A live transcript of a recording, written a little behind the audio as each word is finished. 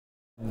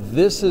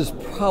This is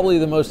probably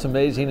the most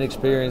amazing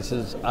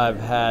experiences I've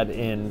had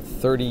in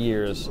 30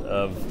 years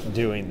of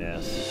doing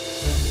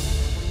this.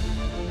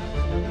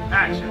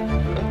 Action.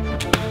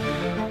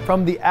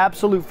 From the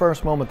absolute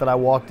first moment that I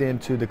walked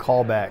into the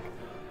callback,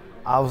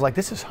 I was like,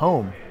 this is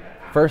home.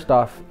 First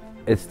off,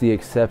 it's the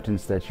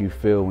acceptance that you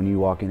feel when you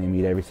walk in and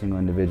meet every single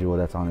individual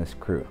that's on this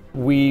crew.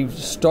 We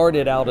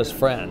started out as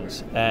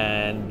friends,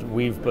 and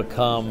we've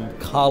become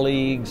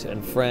colleagues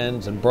and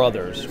friends and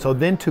brothers. So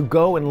then to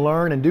go and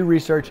learn and do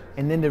research,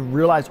 and then to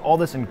realize all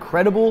this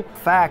incredible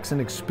facts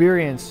and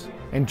experience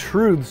and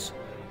truths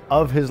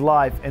of his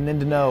life, and then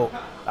to know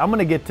I'm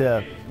gonna get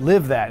to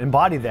live that,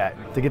 embody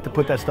that, to get to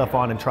put that stuff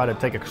on and try to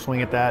take a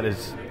swing at that, it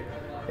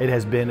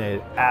has been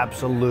an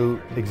absolute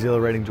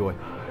exhilarating joy.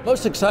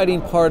 Most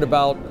exciting part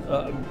about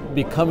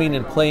becoming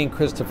and playing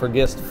Christopher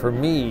Gist for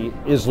me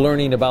is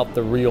learning about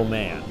the real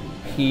man.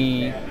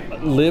 He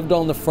lived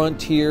on the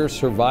frontier,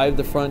 survived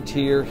the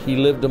frontier. He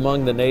lived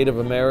among the Native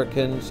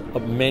Americans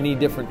of many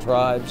different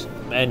tribes,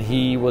 and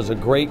he was a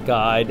great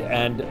guide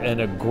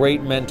and a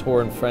great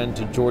mentor and friend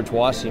to George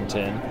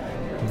Washington.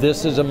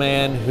 This is a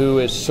man who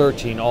is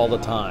searching all the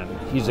time.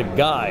 He's a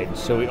guide,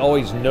 so he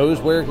always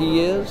knows where he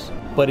is,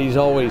 but he's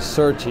always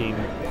searching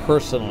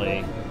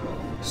personally.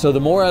 So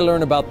the more I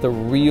learn about the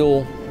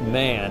real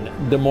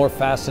man, the more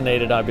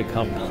fascinated I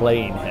become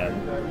playing him.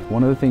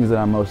 One of the things that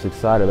I'm most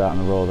excited about in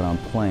the role that I'm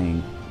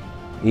playing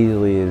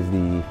easily is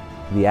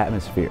the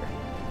atmosphere.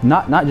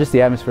 Not just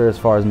the atmosphere as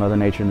far as Mother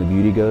Nature and the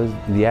beauty goes,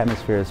 the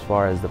atmosphere as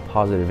far as the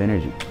positive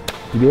energy.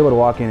 To be able to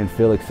walk in and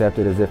feel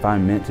accepted as if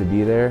I'm meant to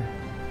be there,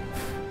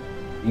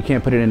 you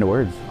can't put it into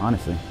words,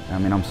 honestly. I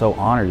mean, I'm so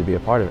honored to be a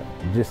part of it.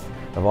 Just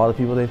of all the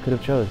people they could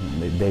have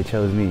chosen, they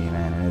chose me,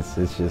 man, and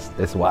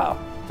it's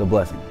wow. It's a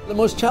blessing. The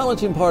most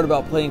challenging part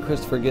about playing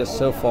Christopher Gist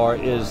so far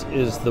is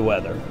the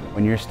weather.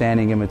 When you're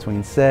standing in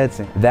between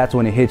sets, that's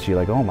when it hits you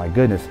like, oh my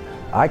goodness,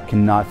 I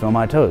cannot feel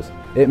my toes.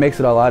 It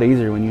makes it a lot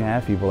easier when you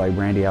have people like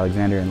Brandy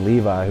Alexander and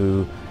Levi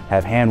who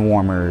have hand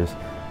warmers.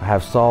 I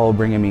have Saul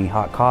bringing me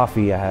hot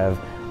coffee. I have,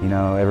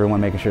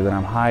 everyone making sure that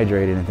I'm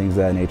hydrated and things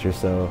of that nature.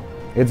 So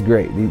it's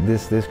great.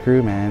 This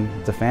crew, man,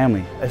 it's a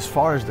family. As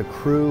far as the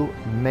crew,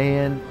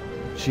 man,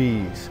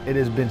 geez, it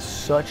has been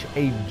such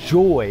a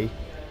joy.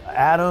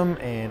 Adam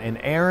and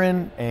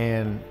Aaron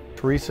and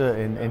Teresa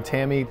and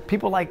Tammy,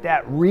 people like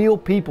that, real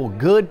people,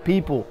 good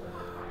people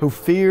who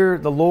fear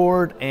the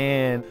Lord,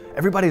 and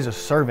everybody's a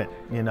servant,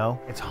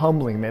 It's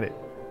humbling that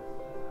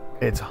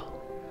it's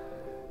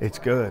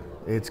good.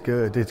 It's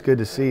good. It's good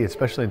to see,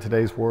 especially in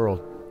today's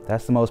world.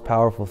 That's the most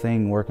powerful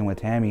thing working with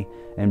Tammy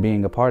and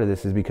being a part of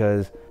this, is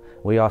because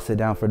we all sit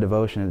down for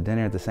devotion and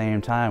dinner at the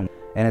same time,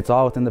 and it's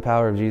all within the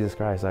power of Jesus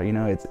Christ.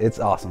 It's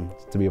awesome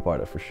to be a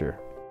part of, for sure.